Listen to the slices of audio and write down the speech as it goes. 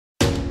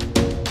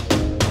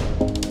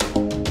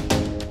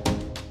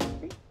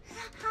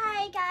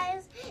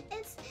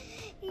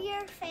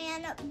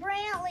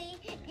Brantley,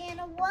 and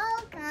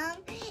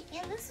welcome.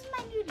 And this is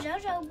my new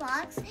JoJo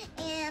box,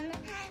 and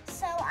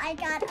so I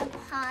got a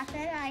pop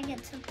it. I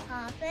get to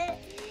pop it,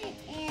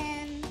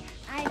 and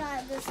I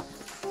got this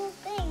cool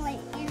thing, like,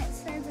 and it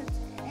says it's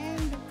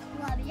in the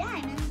club. Yeah,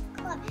 I'm in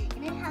the club,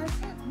 and it has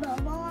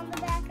Bobo on the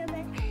back of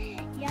it.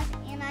 Yep,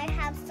 and I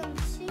have some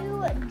 2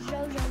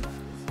 JoJo bows.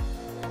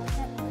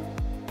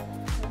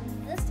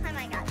 This time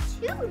I got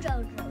 2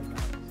 JoJo bows.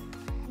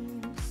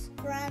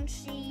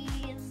 Scrunchies.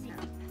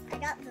 I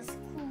got this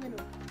cool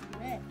little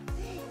clip.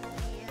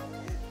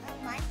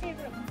 And my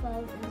favorite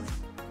bow is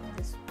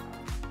this bow.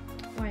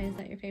 Why is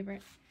that your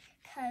favorite?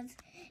 Because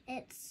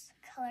it's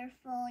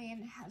colorful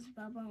and it has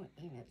Bobo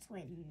in its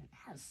weight and it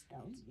has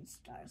stones and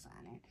stars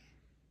on it.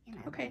 And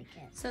I like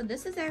it. So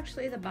this is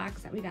actually the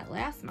box that we got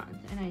last month,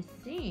 and I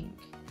think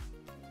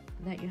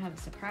that you have a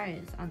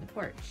surprise on the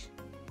porch.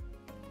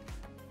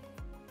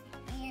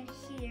 And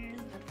here's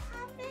the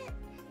poppet.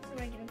 So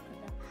we're gonna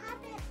put the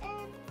poppet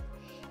in.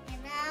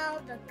 And now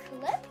the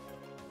clip.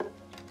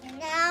 And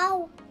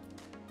now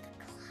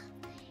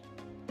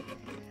the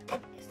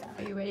club.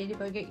 Are you ready to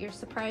go get your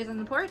surprise on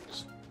the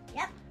porch?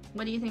 Yep.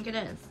 What do you think it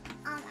is?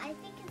 I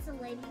think it's a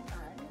ladybug.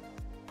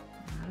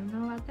 I don't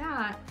know about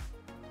that.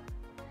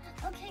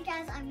 Okay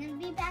guys, I'm gonna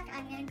be back.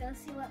 I'm gonna go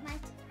see what my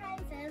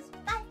surprise is.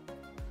 Bye.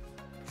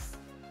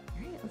 All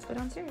right, let's go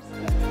downstairs.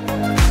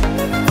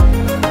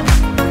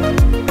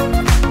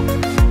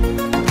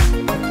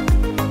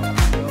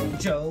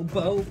 JoJo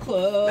Bow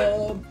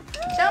Club.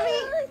 Show me.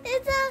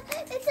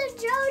 It's a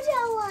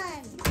JoJo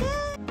one.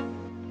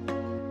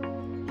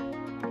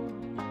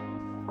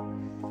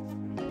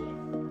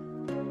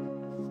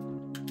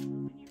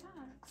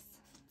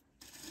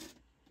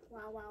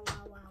 Wow, wow,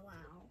 wow, wow,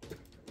 wow.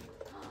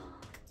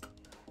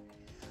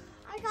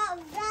 I got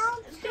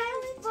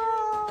valentines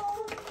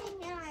bow.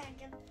 And I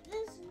got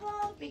this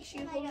bow. Make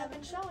sure you and hold I up got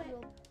and this show it.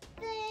 little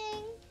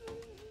thing.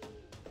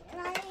 And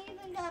I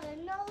even got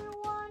another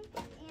one.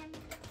 And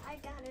I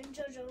got a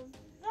JoJo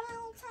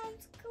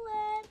Valentine's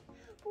clip.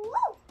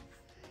 Woo!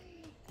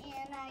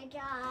 And I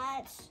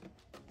got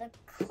the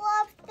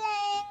club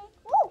thing.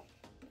 Woo!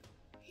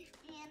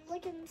 And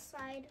look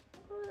inside.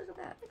 Oh, look at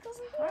that. It goes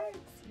in Hearts.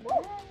 Woo!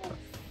 Yes.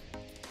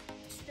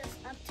 It's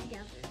just up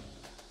together.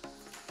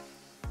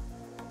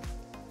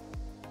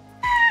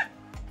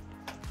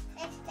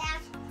 It's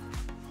that.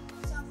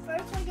 So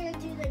first we're gonna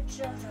do the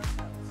JoJo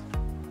bows.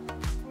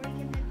 We're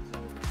gonna do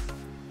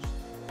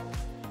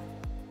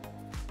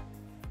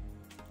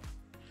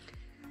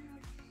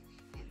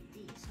and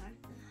these are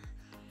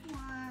the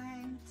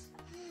ones.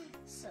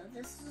 So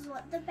this is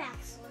what the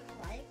backs look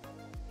like.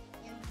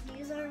 And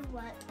these are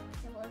what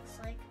it looks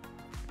like